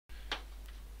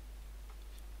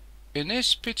In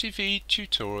this Pitivi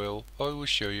tutorial I will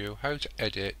show you how to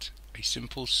edit a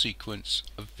simple sequence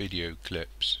of video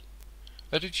clips.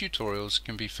 Other tutorials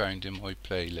can be found in my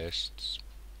playlists.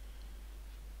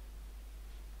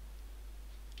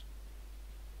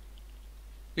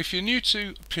 If you're new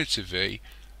to Pitivi,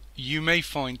 you may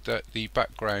find that the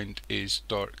background is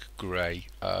dark grey.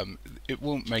 It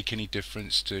won't make any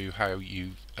difference to how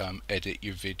you edit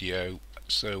your video,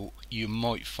 so you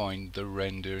might find the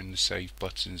render and the save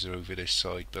buttons are over this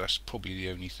side, but that's probably the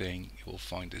only thing you'll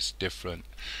find is different.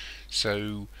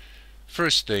 So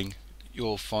first thing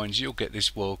you'll find is you'll get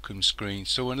this welcome screen.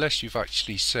 So unless you've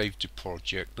actually saved the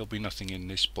project, there'll be nothing in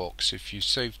this box. If you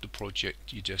saved the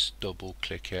project, you just double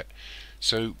click it.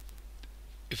 So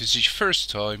if it's your first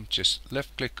time, just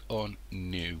left click on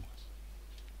new.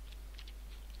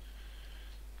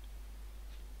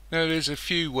 Now there's a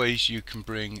few ways you can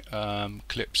bring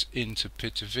clips into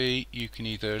Pitivi. You can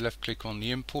either left click on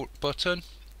the import button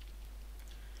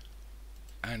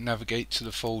and navigate to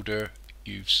the folder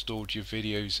you've stored your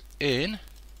videos in,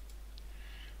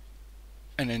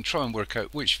 and then try and work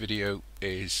out which video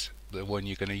is the one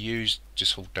you're going to use.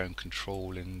 Just hold down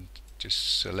control and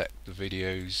just select the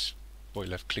videos by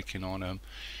left clicking on them.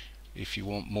 If you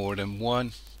want more than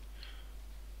one,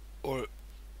 or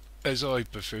as I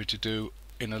prefer to do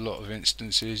in a lot of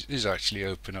instances, is actually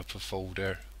open up a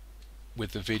folder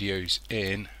with the videos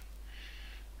in,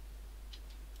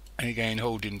 and again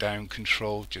holding down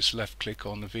control, just left click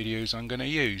on the videos I'm going to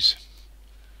use.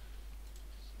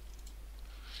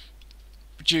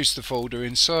 Reduce the folder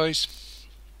in size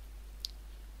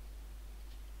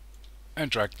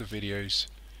and drag the videos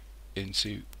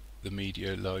into the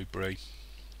media library.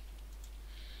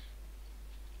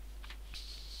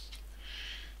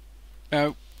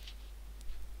 Now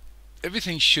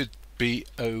everything should be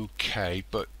okay,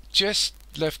 but just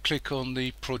left click on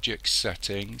the project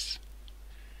settings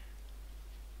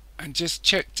and just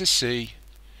check to see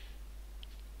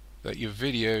that your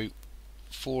video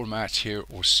format here,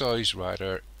 or size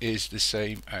rather, is the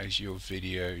same as your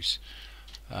videos,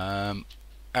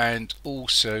 and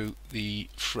also the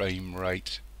frame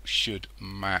rate should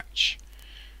match.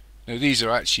 Now these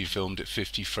are actually filmed at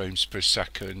 50 frames per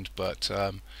second, but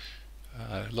a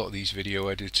lot of these video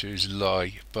editors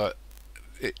lie, but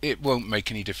it won't make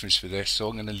any difference for this, so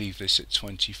I'm going to leave this at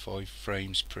 25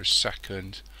 frames per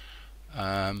second.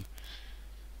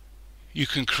 You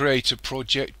can create a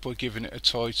project by giving it a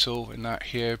title and that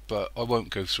here, but I won't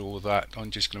go through all of that.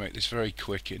 I'm just going to make this very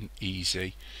quick and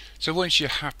easy. So once you're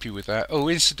happy with that, oh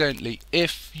incidentally,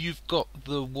 if you've got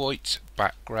the white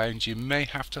background, you may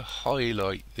have to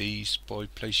highlight these by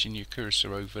placing your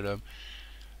cursor over them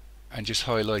and just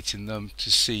highlighting them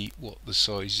to see what the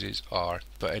sizes are.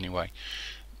 But anyway,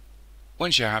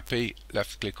 once you're happy,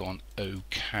 left click on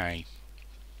OK.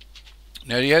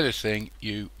 Now the other thing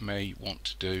you may want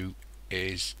to do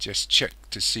is just check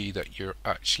to see that you're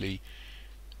actually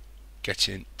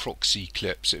getting proxy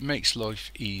clips. It makes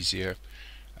life easier,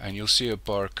 and you'll see a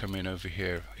bar come in over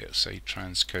here. It'll say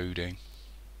transcoding,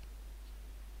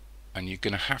 and you're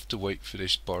going to have to wait for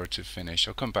this bar to finish.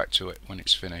 I'll come back to it when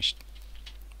it's finished.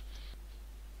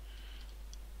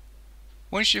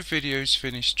 Once your video's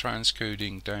finished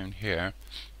transcoding down here,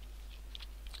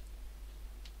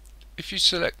 if you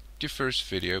select your first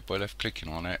video by left clicking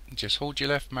on it, just hold your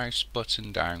left mouse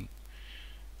button down,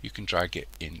 you can drag it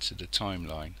into the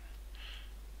timeline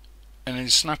and then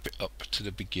snap it up to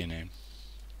the beginning.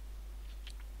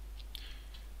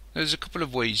 There's a couple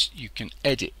of ways you can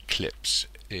edit clips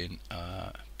in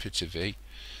Pitivi.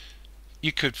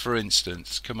 You could, for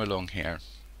instance, come along here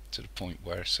to the point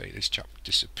where, say, this chapter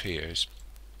disappears,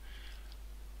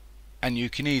 and you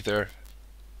can either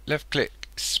left click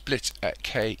split at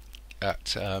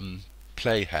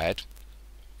playhead,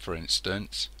 for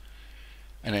instance,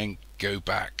 and then go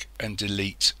back and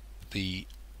delete the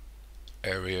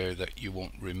area that you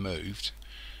want removed.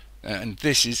 And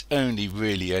this is only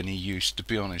really any use, to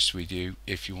be honest with you,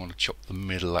 if you want to chop the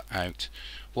middle out.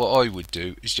 What I would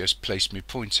do is just place my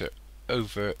pointer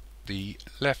over the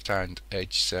left hand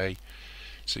edge, say,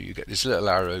 so you get this little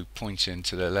arrow pointing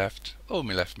to the left, hold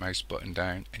my left mouse button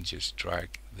down and just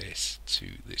drag this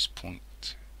to this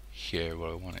point here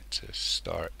where I want it to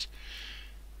start,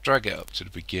 drag it up to the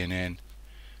beginning,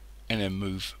 and then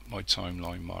move my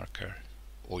timeline marker,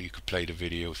 or you could play the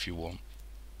video if you want,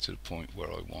 to the point where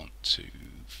I want to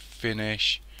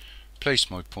finish,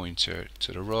 place my pointer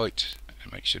to the right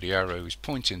and make sure the arrow is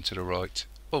pointing to the right,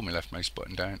 hold my left mouse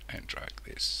button down and drag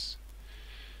this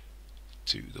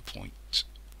to the point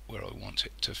where I want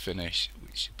it to finish,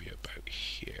 which should be about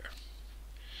here.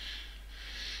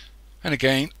 And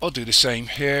again, I'll do the same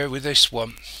here with this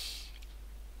one.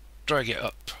 drag it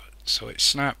up so it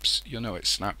snaps. You'll know it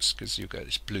snaps because you'll get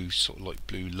this blue, sort of like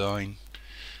blue line.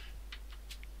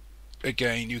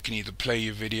 Again, you can either play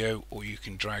your video or you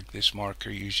can drag this marker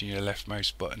using your left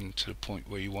mouse button to the point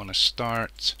where you want to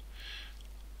start.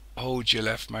 Hold your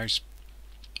left mouse,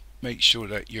 make sure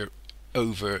that you're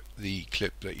over the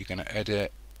clip that you're going to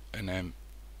edit, and then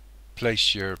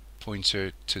place your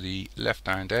pointer to the left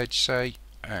hand edge, say,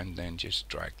 and then just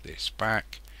drag this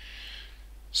back,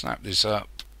 snap this up,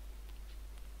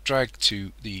 drag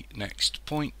to the next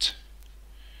point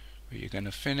where you're going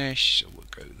to finish, so we'll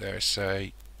go there,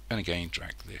 say, and again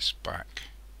drag this back.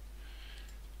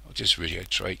 I'll just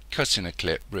reiterate, cutting a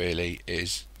clip really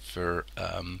is for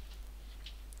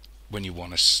when you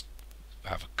want to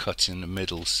have a cut in the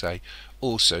middle, say.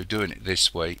 Also doing it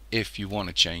this way, if you want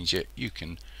to change it, you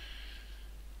can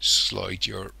slide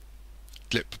your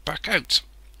clip back out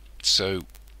so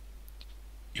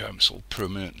you haven't sort of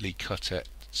permanently cut it.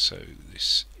 So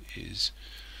this is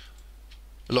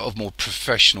a lot of more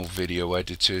professional video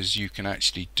editors. You can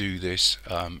actually do this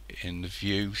in the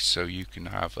view, so you can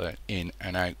have an in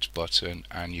and out button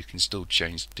and you can still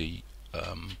change the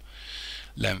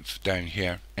length down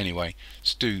here. Anyway,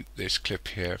 let's do this clip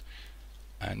here,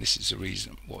 and this is the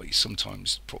reason why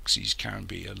sometimes proxies can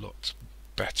be a lot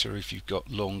better if you've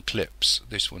got long clips.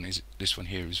 This one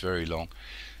here is very long,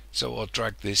 so I'll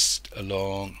drag this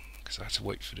along because I have to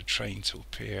wait for the train to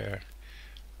appear,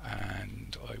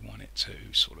 and I want it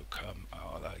to sort of come,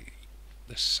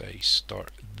 let's say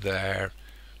start there,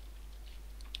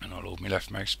 and I'll hold my left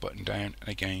mouse button down and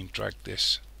again drag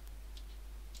this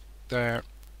there,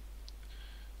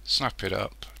 snap it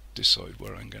up, decide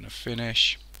where I'm going to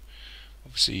finish.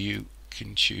 Obviously you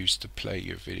can choose to play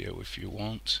your video if you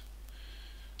want,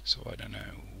 so I don't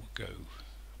know, we'll go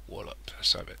wallop,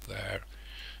 let's have it there,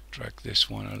 drag this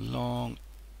one along,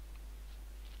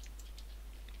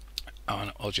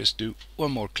 and I'll just do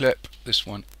one more clip. This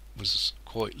one was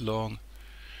quite long,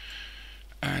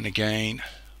 and again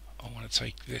I want to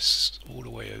take this all the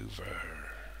way over.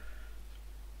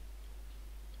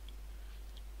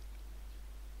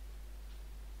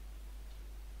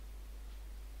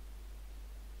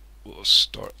 We'll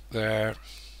start there,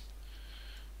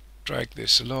 drag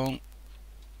this along,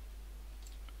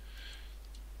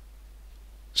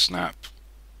 snap,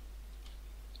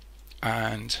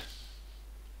 and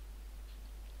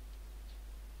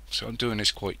so I'm doing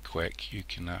this quite quick. You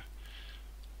can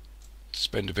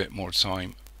spend a bit more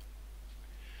time,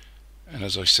 and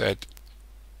as I said,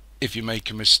 if you make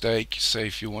a mistake, say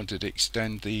if you wanted to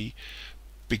extend the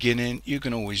beginning, you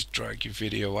can always drag your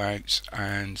video out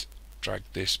and drag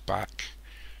this back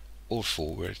or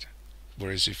forward,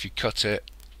 whereas if you cut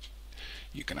it,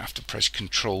 you're gonna have to press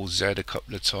Control Z a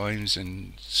couple of times,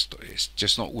 and it's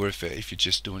just not worth it if you're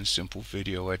just doing simple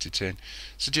video editing.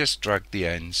 So just drag the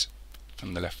ends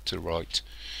from the left to right,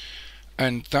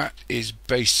 and that is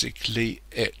basically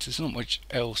it. There's not much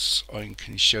else I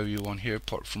can show you on here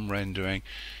apart from rendering.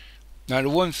 Now the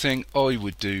one thing I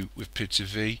would do with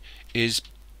Pitivi is,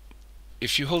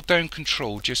 if you hold down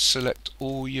Control, just select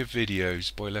all your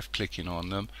videos by left clicking on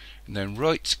them, and then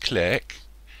right click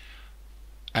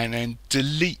and then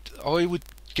delete. I would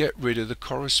get rid of the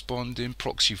corresponding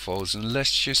proxy files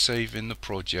unless you're saving the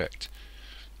project.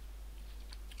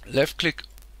 Left click,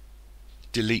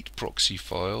 delete proxy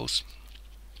files,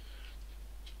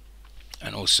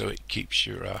 and also it keeps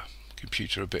your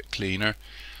computer a bit cleaner.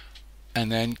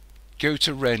 And then go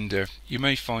to render. You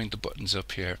may find the buttons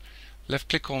up here. Left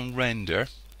click on render,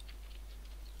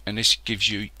 and this gives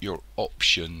you your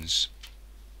options.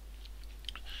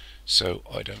 So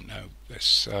I don't know,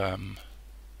 let's have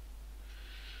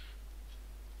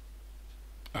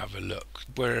a look.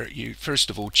 Where you, first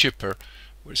of all, chipper,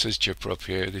 where it says chipper up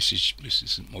here, this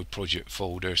isn't my project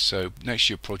folder, so next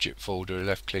to your project folder,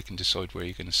 left click and decide where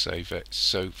you're going to save it.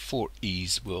 So for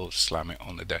ease, we'll slam it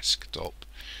on the desktop.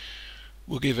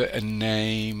 We'll give it a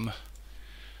name.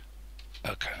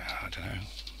 Okay, I don't know,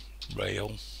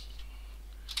 rail,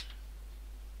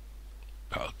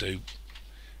 that'll do.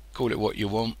 Call it what you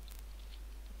want.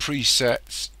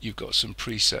 Presets, you've got some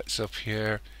presets up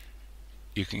here.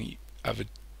 You can have a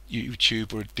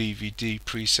YouTube or a DVD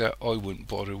preset. I wouldn't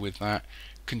bother with that.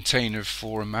 Container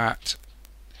format,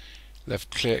 left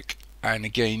click, and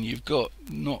again you've got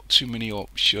not too many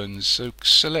options, so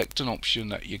select an option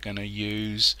that you're going to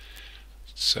use.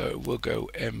 So we'll go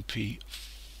MP4,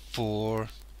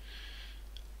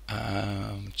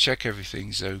 check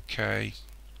everything's okay.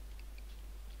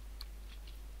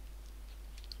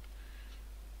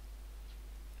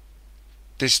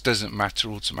 This doesn't matter,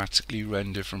 automatically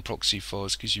render from proxy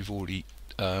files because you've already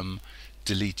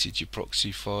deleted your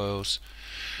proxy files.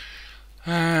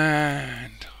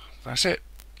 And that's it.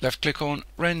 Left click on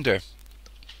render,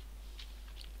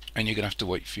 and you're gonna have to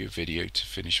wait for your video to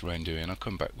finish rendering. I'll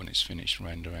come back when it's finished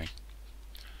rendering.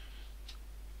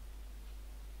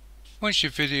 Once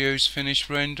your video's finished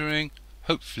rendering,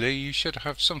 hopefully you should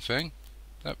have something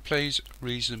that plays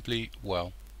reasonably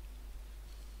well.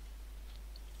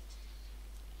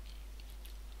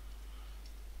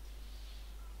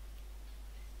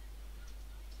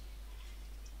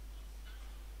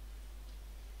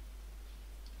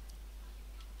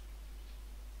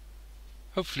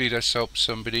 Hopefully this helps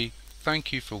somebody.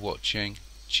 Thank you for watching.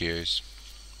 Cheers.